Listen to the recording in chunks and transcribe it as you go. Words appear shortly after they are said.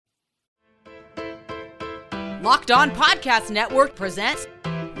Locked On Podcast Network presents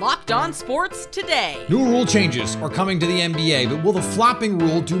Locked On Sports Today. New rule changes are coming to the NBA, but will the flopping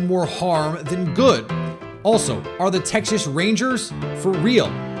rule do more harm than good? Also, are the Texas Rangers for real?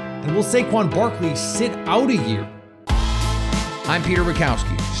 And will Saquon Barkley sit out a year? I'm Peter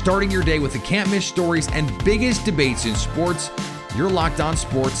Bukowski, starting your day with the can't-miss stories and biggest debates in sports. You're Locked On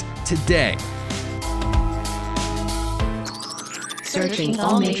Sports Today. Searching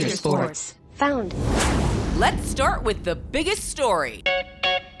all major sports. Found. Let's start with the biggest story.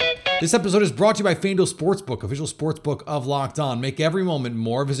 This episode is brought to you by FanDuel Sportsbook, official sportsbook of Locked On. Make every moment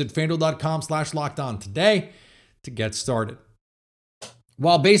more. Visit FanDuel.com/LockedOn today to get started.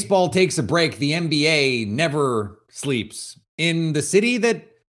 While baseball takes a break, the NBA never sleeps. In the city that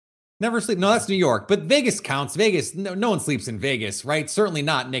never sleeps. No, that's New York, but Vegas counts. Vegas, no one sleeps in Vegas, right? Certainly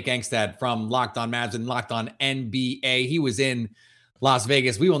not Nick Angstad from Locked On Mavs and Locked On NBA. He was in Las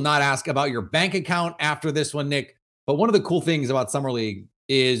Vegas. We will not ask about your bank account after this one, Nick. But one of the cool things about Summer League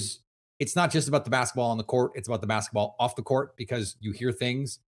is it's not just about the basketball on the court. It's about the basketball off the court because you hear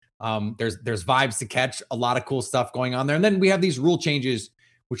things. There's vibes to catch, a lot of cool stuff going on there. And then we have these rule changes,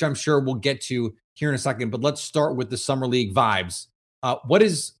 which I'm sure we'll get to here in a second. But let's start with the Summer League vibes. What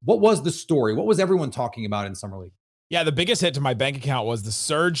was the story? What was everyone talking about in Summer League? Yeah, the biggest hit to my bank account was the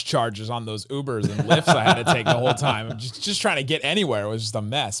surge charges on those Ubers and Lyfts I had to take the whole time. I'm just trying to get anywhere. It was just a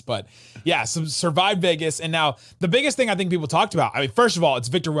mess. But yeah, survived Vegas. And now the biggest thing I think people talked about, I mean, first of all, it's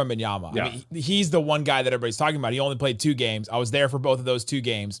Victor Wembanyama. Yeah. I mean, he's the one guy that everybody's talking about. He only played 2 games. I was there for both of those 2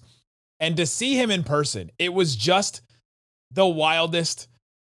 games. And to see him in person, it was just the wildest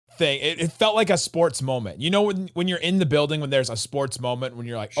thing. It felt like a sports moment. You know, when you're in the building, when there's a sports moment, when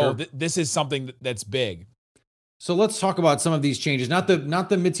you're like, Sure. this is something that's big. So let's talk about some of these changes. Not the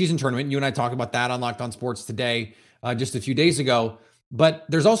midseason tournament. You and I talked about that on Locked On Sports Today just a few days ago. But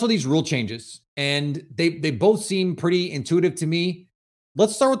there's also these rule changes, and they both seem pretty intuitive to me.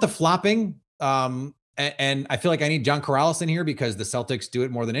 Let's start with the flopping. And I feel like I need John Corrales in here because the Celtics do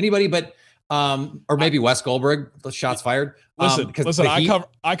it more than anybody. But or maybe Wes Goldberg. The shots fired. Listen.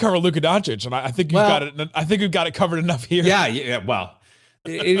 I cover Luka Doncic, and I think you've got it. I think we've got it covered enough here. Yeah. Well.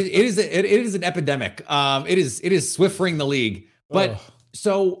 It is an epidemic. It is swift-ring the league. But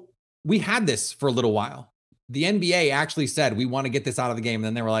so we had this for a little while. The NBA actually said we want to get this out of the game, and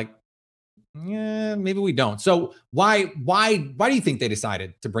then they were like, yeah, maybe we don't. So why do you think they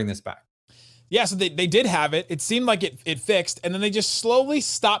decided to bring this back? Yeah, so they did have it. It seemed like it fixed, and then they just slowly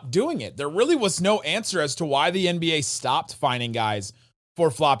stopped doing it. There really was no answer as to why the NBA stopped fining guys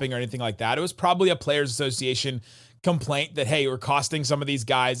for flopping or anything like that. It was probably a Players Association complaint that, hey, we're costing some of these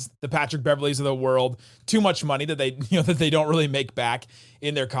guys, the Patrick Beverleys of the world, too much money that they don't really make back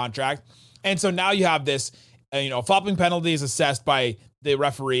in their contract. And so now you have this, flopping penalty is assessed by the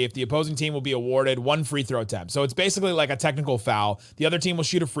referee if the opposing team will be awarded 1 free throw attempt. So it's basically like a technical foul. The other team will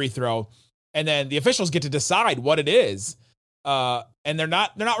shoot a free throw, and then the officials get to decide what it is. And they're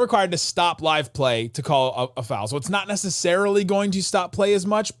not required to stop live play to call a foul. So it's not necessarily going to stop play as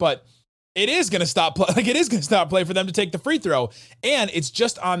much, but it is going to stop play. Like, it is going to stop play for them to take the free throw. And it's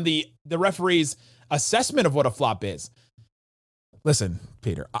just on the referee's assessment of what a flop is. Listen,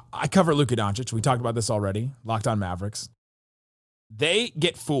 Peter, I cover Luka Doncic. We talked about this already. Locked On Mavericks. They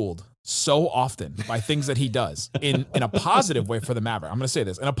get fooled so often by things that he does in a positive way for the Mavericks. I'm going to say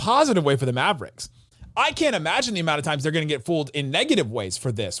this in a positive way for the Mavericks. I can't imagine the amount of times they're going to get fooled in negative ways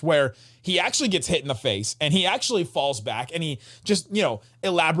for this, where he actually gets hit in the face and he actually falls back and he just,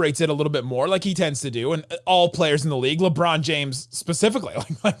 elaborates it a little bit more like he tends to do. And all players in the league, LeBron James specifically,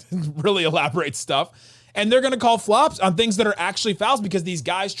 like really elaborates stuff. And they're going to call flops on things that are actually fouls because these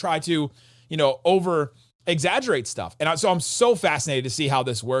guys try to, over exaggerate stuff. And so I'm so fascinated to see how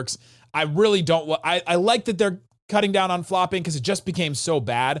this works. I really don't, I like that they're cutting down on flopping because it just became so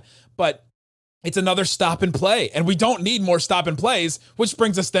bad, but it's another stop and play, and we don't need more stop and plays, which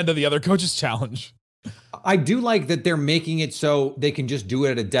brings us then to the other coaches challenge. I do like that they're making it so they can just do it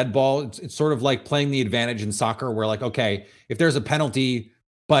at a dead ball. It's sort of like playing the advantage in soccer where, like, okay, if there's a penalty,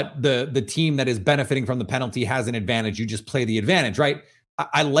 but the team that is benefiting from the penalty has an advantage, you just play the advantage, right?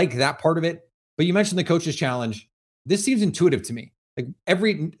 I like that part of it. But you mentioned the coaches challenge. This seems intuitive to me. Like,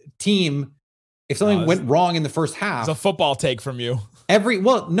 every team, if something went wrong in the first half, it's a football take from you.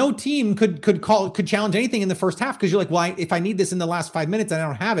 No team could challenge anything in the first half because you're like, well, if I need this in the last 5 minutes and I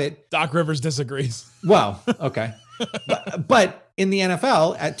don't have it. Doc Rivers disagrees. Well, okay. but in the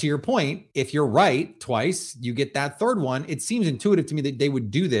NFL, to your point, if you're right twice, you get that third one. It seems intuitive to me that they would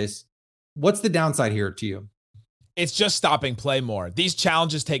do this. What's the downside here to you? It's just stopping play more. These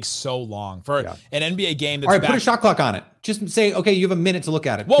challenges take so long for an NBA game. That's all right, put a shot clock on it. Just say, okay, you have a minute to look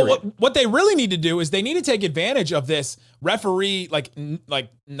at it. Well, what they really need to do is they need to take advantage of this referee, like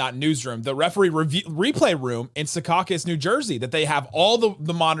not newsroom, the referee replay room in Secaucus, New Jersey, that they have all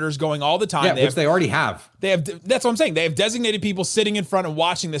the monitors going all the time. Yeah, they already have. That's what I'm saying. They have designated people sitting in front and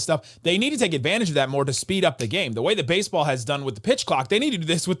watching this stuff. They need to take advantage of that more to speed up the game. The way that baseball has done with the pitch clock, they need to do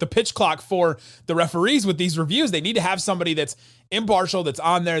this with the pitch clock for the referees with these reviews. They need to have somebody that's impartial, that's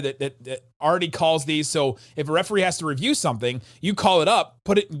on there, that already calls these. So if a referee has to review something, you call it up,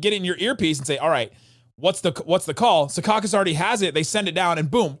 get it in your earpiece and say, all right, what's the call? Secaucus already has it. They send it down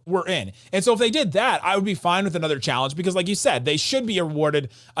and boom, we're in. And so if they did that, I would be fine with another challenge because like you said, they should be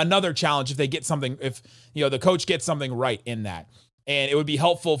awarded another challenge if they get something, if the coach gets something right in that. And it would be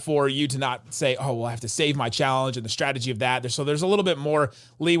helpful for you to not say, oh, well, I have to save my challenge and the strategy of that. So there's a little bit more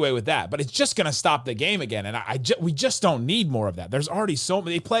leeway with that, but it's just going to stop the game again. And we just don't need more of that. There's already so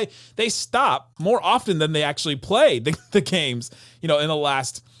many they stop more often than they actually play the games, in the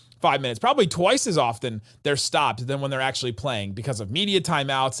last 5 minutes, probably twice as often they're stopped than when they're actually playing because of media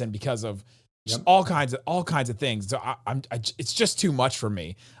timeouts and because of just all kinds of things. So it's just too much for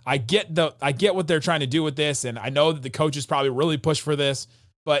me. I get what they're trying to do with this, and I know that the coaches probably really push for this,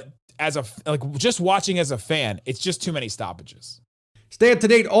 but just watching as a fan, it's just too many stoppages. Stay up to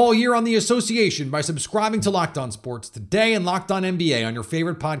date all year on the association by subscribing to Locked On Sports Today and Locked On NBA on your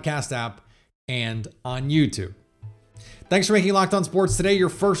favorite podcast app and on YouTube. Thanks for making Locked On Sports Today your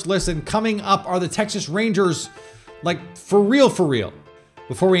first listen. Coming up are the Texas Rangers, for real.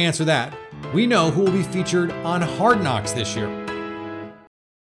 Before we answer that, we know who will be featured on Hard Knocks this year.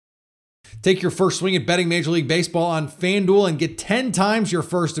 Take your first swing at betting Major League Baseball on FanDuel and get 10 times your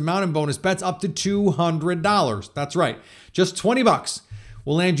first amount in bonus bets up to $200. That's right. Just $20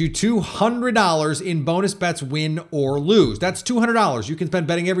 will land you $200 in bonus bets, win or lose. That's $200. You can spend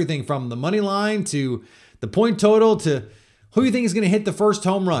betting everything from the money line to the point total to who you think is going to hit the first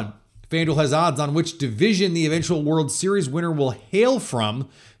home run. FanDuel has odds on which division the eventual World Series winner will hail from.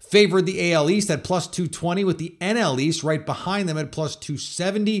 Favored the AL East at plus 220 with the NL East right behind them at plus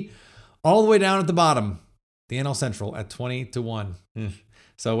 270. All the way down at the bottom, the NL Central at 20-1.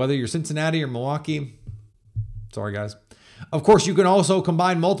 So whether you're Cincinnati or Milwaukee, sorry guys. Of course, you can also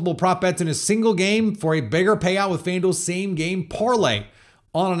combine multiple prop bets in a single game for a bigger payout with FanDuel's same game parlay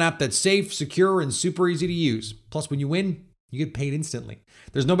on an app that's safe, secure, and super easy to use. Plus, when you win, you get paid instantly.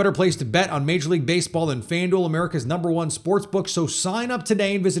 There's no better place to bet on Major League Baseball than FanDuel, America's #1 sportsbook. So sign up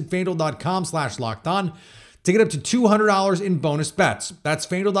today and visit FanDuel.com/lockedon to get up to $200 in bonus bets. That's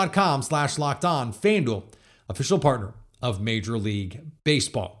FanDuel.com/lockedon. FanDuel, official partner of Major League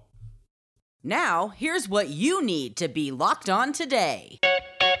Baseball. Now, here's what you need to be locked on today.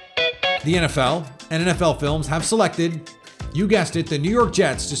 The NFL and NFL Films have selected, you guessed it, the New York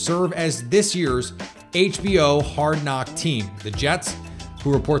Jets to serve as this year's HBO Hard Knock team. The Jets,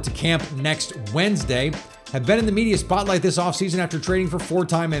 who report to camp next Wednesday, have been in the media spotlight this offseason after trading for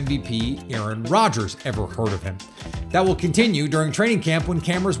four-time MVP Aaron Rodgers. Ever heard of him? That will continue during training camp when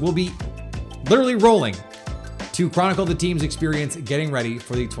cameras will be literally rolling to chronicle the team's experience getting ready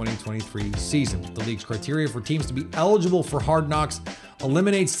for the 2023 season. The league's criteria for teams to be eligible for Hard Knocks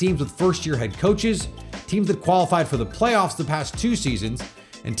eliminates teams with first-year head coaches, teams that qualified for the playoffs the past 2 seasons,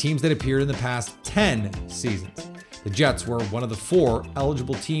 and teams that appeared in the past 10 seasons. The Jets were one of the 4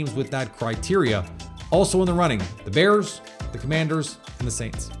 eligible teams with that criteria. Also in the running, the Bears, the Commanders, and the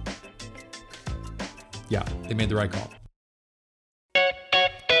Saints. Yeah, they made the right call.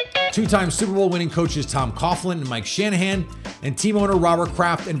 2-time Super Bowl winning coaches Tom Coughlin and Mike Shanahan and team owner Robert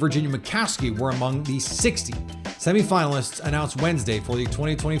Kraft and Virginia McCaskey were among the 60 semifinalists announced Wednesday for the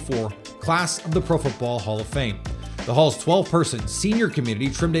 2024 class of the Pro Football Hall of Fame. The Hall's 12-person senior committee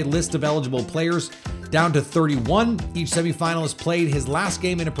trimmed a list of eligible players down to 31. Each semifinalist played his last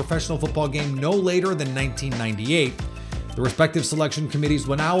game in a professional football game no later than 1998. The respective selection committees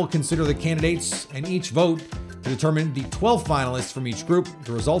will now consider the candidates and each vote to determine the 12 finalists from each group.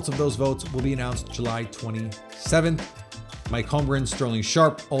 The results of those votes will be announced July 27th. Mike Holmgren, Sterling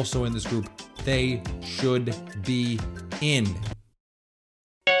Sharp, also in this group. They should be in.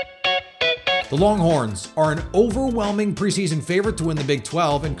 The Longhorns are an overwhelming preseason favorite to win the Big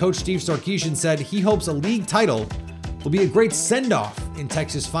 12, and Coach Steve Sarkisian said he hopes a league title will be a great send-off in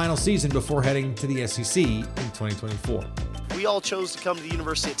Texas' final season before heading to the SEC in 2024. We all chose to come to the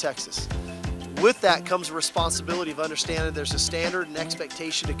University of Texas. With that comes a responsibility of understanding there's a standard and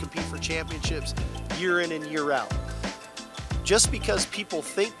expectation to compete for championships year in and year out. Just because people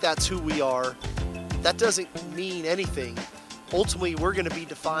think that's who we are, that doesn't mean anything. Ultimately, we're going to be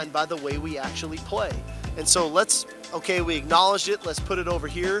defined by the way we actually play. And so we acknowledged it, let's put it over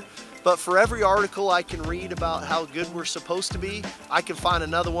here. But for every article I can read about how good we're supposed to be, I can find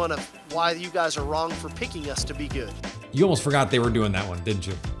another one of why you guys are wrong for picking us to be good. You almost forgot they were doing that one, didn't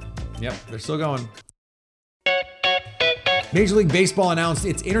you? Yep, they're still going. Major League Baseball announced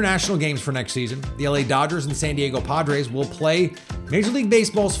its international games for next season. The LA Dodgers and San Diego Padres will play Major League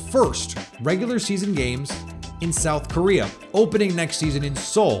Baseball's first regular season games in South Korea, opening next season in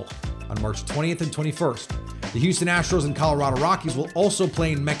Seoul on March 20th and 21st. The Houston Astros and Colorado Rockies will also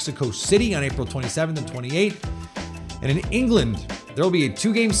play in Mexico City on April 27th and 28th. And in England, there will be a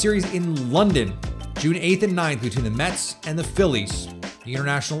 2-game series in London, June 8th and 9th between the Mets and the Phillies. The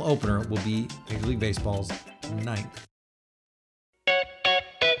international opener will be Major League Baseball's 9th.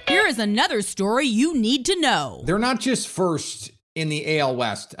 Here is another story you need to know. They're not just first in the AL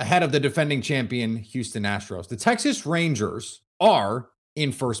West, ahead of the defending champion Houston Astros. The Texas Rangers are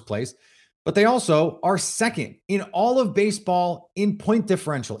in first place, but they also are second in all of baseball in point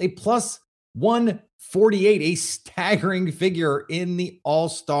differential, a plus 148, a staggering figure in the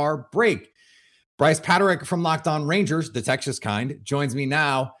All-Star break. Bryce Paterick from Locked On Rangers, the Texas kind, joins me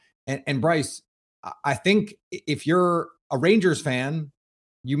now. And Bryce, I think if you're a Rangers fan,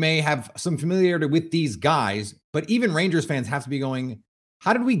 you may have some familiarity with these guys, but even Rangers fans have to be going,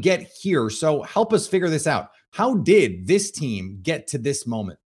 how did we get here? So help us figure this out. How did this team get to this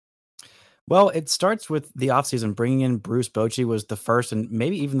moment? Well, it starts with the offseason. Bringing in Bruce Bochy was the first and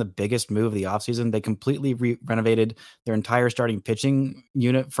maybe even the biggest move of the offseason. They completely renovated their entire starting pitching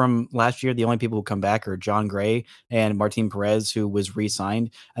unit from last year. The only people who come back are John Gray and Martin Perez, who was re-signed.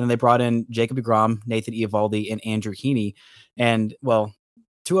 And then they brought in Jacob deGrom, Nathan Eovaldi, and Andrew Heaney. And, well,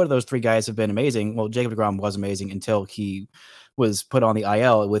 2 out of those 3 guys have been amazing. Well, Jacob deGrom was amazing until he was put on the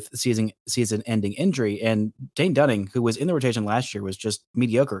IL with season-ending injury. And Dane Dunning, who was in the rotation last year, was just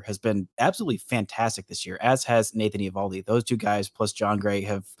mediocre, has been absolutely fantastic this year, as has Nathan Eovaldi. Those 2 guys plus John Gray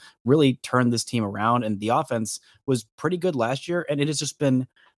have really turned this team around, and the offense was pretty good last year, and it has just been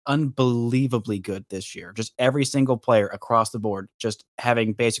unbelievably good this year. Just every single player across the board just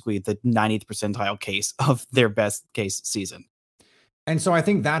having basically the 90th percentile case of their best case season. And so I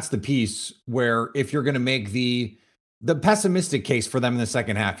think that's the piece where if you're going to make the pessimistic case for them in the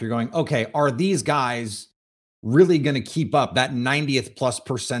second half, you're going, okay, are these guys really going to keep up that 90th plus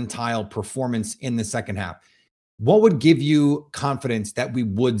percentile performance in the second half? What would give you confidence that we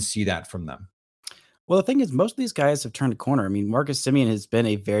would see that from them? Well, the thing is, most of these guys have turned a corner. I mean, Marcus Semien has been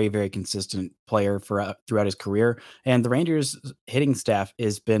a very, very consistent player for throughout his career, and the Rangers hitting staff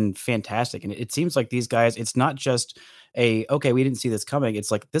has been fantastic. And it seems like these guys, it's not just okay, we didn't see this coming.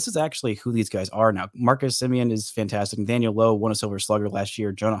 It's like, this is actually who these guys are now. Marcus Semien is fantastic. Nathaniel Lowe won a Silver Slugger last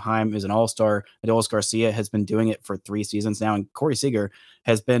year. Jonah Heim is an all-star. Adolis Garcia has been doing it for 3 seasons now. And Corey Seager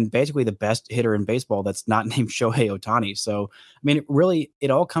has been basically the best hitter in baseball that's not named Shohei Ohtani. So, I mean,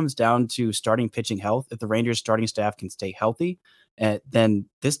 it all comes down to starting pitching health. If the Rangers starting staff can stay healthy, then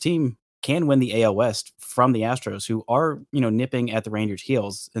this team can win the AL West from the Astros, who are, nipping at the Rangers'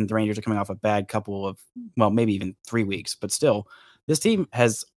 heels, and the Rangers are coming off a bad couple of, well, maybe even 3 weeks, but still, this team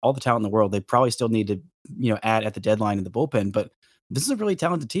has all the talent in the world. They probably still need to, add at the deadline in the bullpen, but this is a really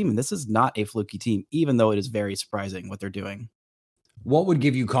talented team, and this is not a fluky team, even though it is very surprising what they're doing. What would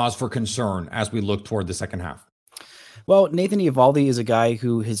give you cause for concern as we look toward the second half? Well, Nathan Eovaldi is a guy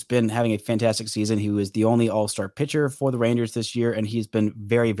who has been having a fantastic season. He was the only all-star pitcher for the Rangers this year, and he's been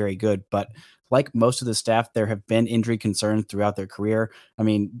very, very good. But like most of the staff, there have been injury concerns throughout their career. I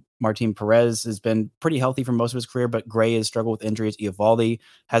mean, Martin Perez has been pretty healthy for most of his career, but Gray has struggled with injuries. Eovaldi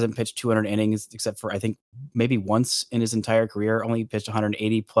hasn't pitched 200 innings, except for, I think, maybe once in his entire career. Only pitched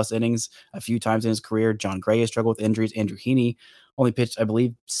 180 plus innings a few times in his career. John Gray has struggled with injuries. Andrew Heaney only pitched, I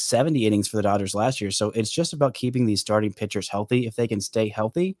believe, 70 innings for the Dodgers last year. So it's just about keeping these starting pitchers healthy. If they can stay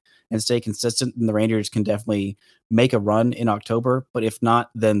healthy and stay consistent, then the Rangers can definitely make a run in October. But if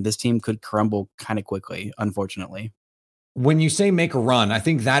not, then this team could crumble kind of quickly, unfortunately. When you say make a run, I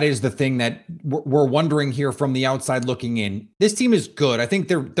think that is the thing that we're wondering here from the outside looking in. This team is good. I think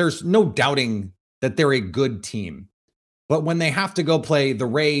there's no doubting that they're a good team. But when they have to go play the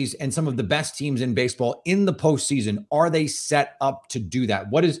Rays and some of the best teams in baseball in the postseason, are they set up to do that?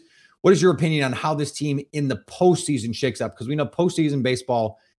 What is your opinion on how this team in the postseason shakes up? Because we know postseason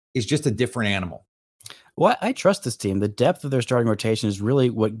baseball is just a different animal. Well, I trust this team. The depth of their starting rotation is really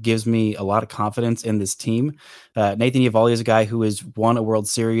what gives me a lot of confidence in this team. Nathan Eovaldi is a guy who has won a World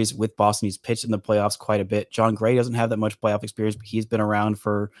Series with Boston. He's pitched in the playoffs quite a bit. John Gray doesn't have that much playoff experience, but he's been around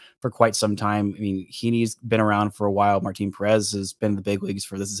for quite some time. I mean, Heaney's been around for a while. Martin Perez has been in the big leagues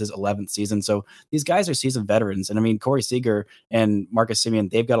this is his 11th season. So these guys are seasoned veterans. And I mean, Corey Seager and Marcus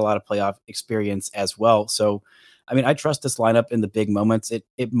Semien, they've got a lot of playoff experience as well. So I mean, I trust this lineup in the big moments.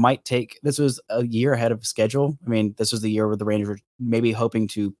 It might take, this was a year ahead of schedule. I mean, this was the year where the Rangers were maybe hoping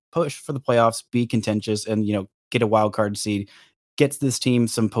to push for the playoffs, be contentious, and, get a wild card seed, gets this team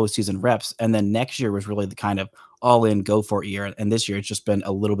some postseason reps. And then next year was really the kind of all in, go for it year. And this year it's just been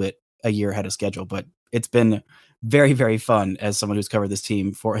a year ahead of schedule, but it's been very, very fun as someone who's covered this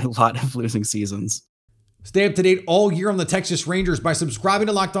team for a lot of losing seasons. Stay up to date all year on the Texas Rangers by subscribing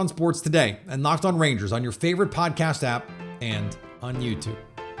to Locked On Sports today and Locked On Rangers on your favorite podcast app and on YouTube.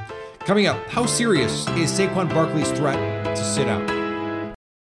 Coming up, how serious is Saquon Barkley's threat to sit out?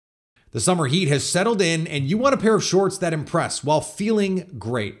 The summer heat has settled in and you want a pair of shorts that impress while feeling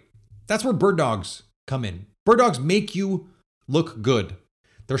great. That's where Bird Dogs come in. Bird Dogs make you look good.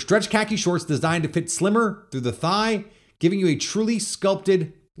 They're stretch khaki shorts designed to fit slimmer through the thigh, giving you a truly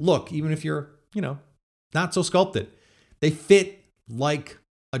sculpted look, even if you're, not so sculpted. They fit like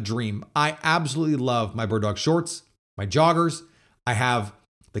a dream. I absolutely love my Bird Dog shorts, my joggers. I have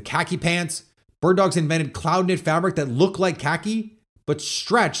the khaki pants. Bird Dogs invented cloud knit fabric that look like khaki, but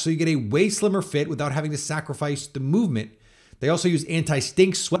stretch so you get a way slimmer fit without having to sacrifice the movement. They also use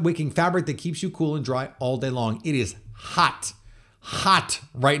anti-stink, sweat-wicking fabric that keeps you cool and dry all day long. It is hot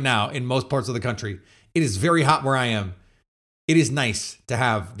right now in most parts of the country. It is very hot where I am. It is nice to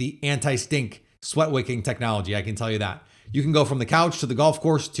have the anti-stink sweat wicking technology, I can tell you that. You can go from the couch to the golf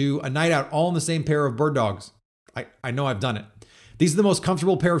course to a night out all in the same pair of Bird Dogs. I know I've done it. These are the most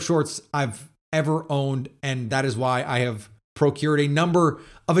comfortable pair of shorts I've ever owned, and that is why I have procured a number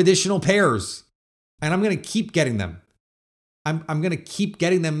of additional pairs. And I'm going to keep getting them. I'm going to keep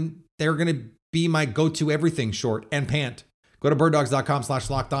getting them. They're going to be my go-to everything short and pant. Go to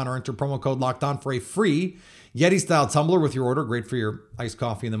birddogs.com/lockedon or enter promo code LOCKEDON for a free Yeti-style tumbler with your order. Great for your iced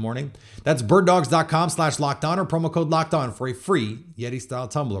coffee in the morning. That's birddogs.com/lockedon or promo code LOCKEDON for a free Yeti-style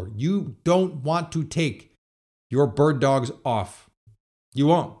tumbler. You don't want to take your Bird Dogs off. You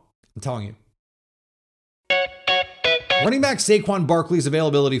won't. I'm telling you. Running back Saquon Barkley's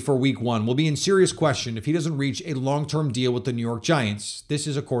availability for week 1 will be in serious question if he doesn't reach a long-term deal with the New York Giants. This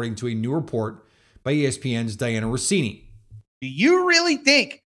is according to a new report by ESPN's Diana Rossini. Do you really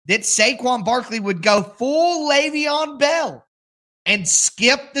think that Saquon Barkley would go full Le'Veon Bell and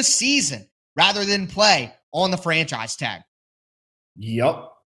skip the season rather than play on the franchise tag?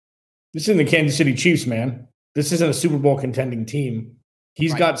 Yup. This isn't the Kansas City Chiefs, man. This isn't a Super Bowl contending team.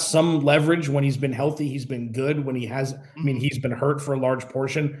 He's got some leverage when he's been healthy. He's been good when he has. He's been hurt for a large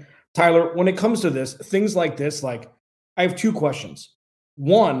portion. Tyler, when it comes to this, things like this, I have 2 questions.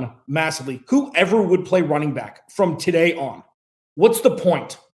 One, massively, whoever would play running back from today on, what's the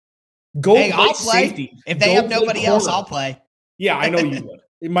point? I'll play. Safety. If they have nobody else, I'll play. Yeah, I know you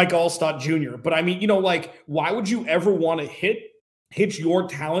would. Mike Allstott Jr. But why would you ever want to hitch your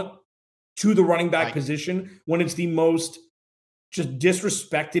talent to the running back position when it's the most just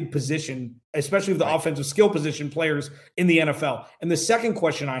disrespected position, especially with the offensive skill position players in the NFL? And the second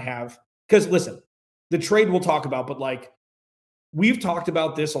question I have, because listen, the trade we'll talk about, but we've talked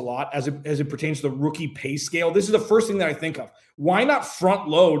about this a lot as it pertains to the rookie pay scale. This is the first thing that I think of. Why not front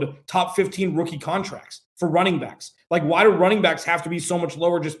load top 15 rookie contracts for running backs? Why do running backs have to be so much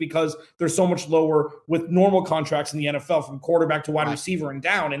lower just because they're so much lower with normal contracts in the NFL from quarterback to wide receiver and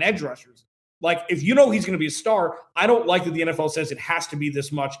down and edge rushers? If you know he's going to be a star, I don't like that the NFL says it has to be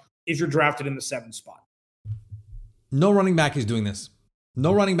this much if you're drafted in the 7th spot. No running back is doing this.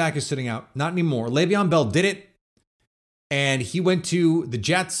 No running back is sitting out. Not anymore. Le'Veon Bell did it, and he went to the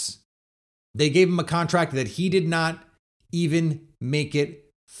Jets. They gave him a contract that he did not even make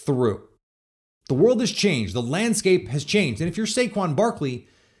it through. The world has changed. The landscape has changed. And if you're Saquon Barkley,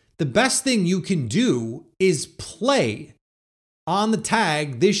 the best thing you can do is play on the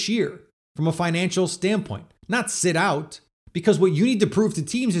tag this year. From a financial standpoint, not sit out, because what you need to prove to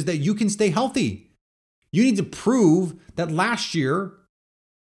teams is that you can stay healthy. You need to prove that last year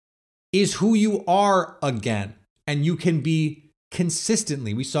is who you are again, and you can be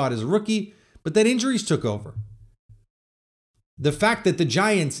consistently. We saw it as a rookie, but then injuries took over. The fact that the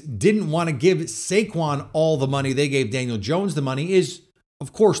Giants didn't want to give Saquon all the money they gave Daniel Jones the money is,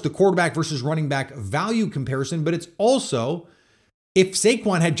 of course, the quarterback versus running back value comparison, but it's also, if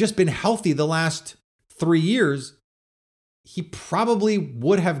Saquon had just been healthy the last 3 years, he probably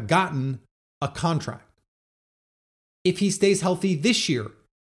would have gotten a contract. If he stays healthy this year,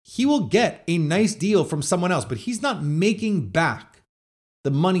 he will get a nice deal from someone else, but he's not making back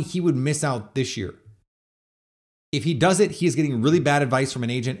the money he would miss out this year. If he does it, he is getting really bad advice from an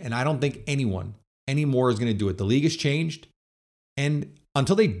agent, and I don't think anyone anymore is going to do it. The league has changed, and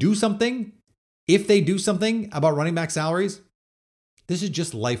until they do something, if they do something about running back salaries, this is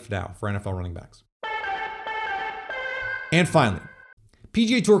just life now for NFL running backs. And finally,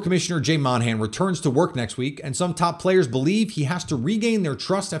 PGA Tour Commissioner Jay Monahan returns to work next week, and some top players believe he has to regain their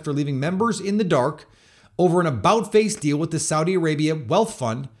trust after leaving members in the dark over an about-face deal with the Saudi Arabia Wealth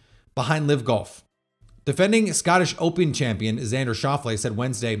Fund behind Live Golf. Defending Scottish Open champion Xander Schauffele said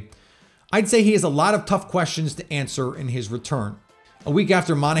Wednesday, "I'd say he has a lot of tough questions to answer in his return." A week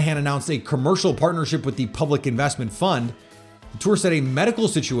after Monahan announced a commercial partnership with the Public Investment Fund, the tour said a medical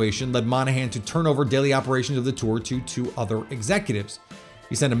situation led Monahan to turn over daily operations of the tour to 2 other executives.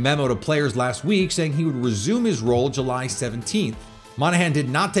 He sent a memo to players last week saying he would resume his role July 17th. Monahan did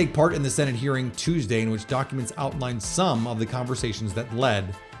not take part in the Senate hearing Tuesday, in which documents outlined some of the conversations that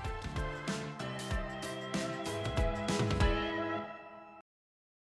led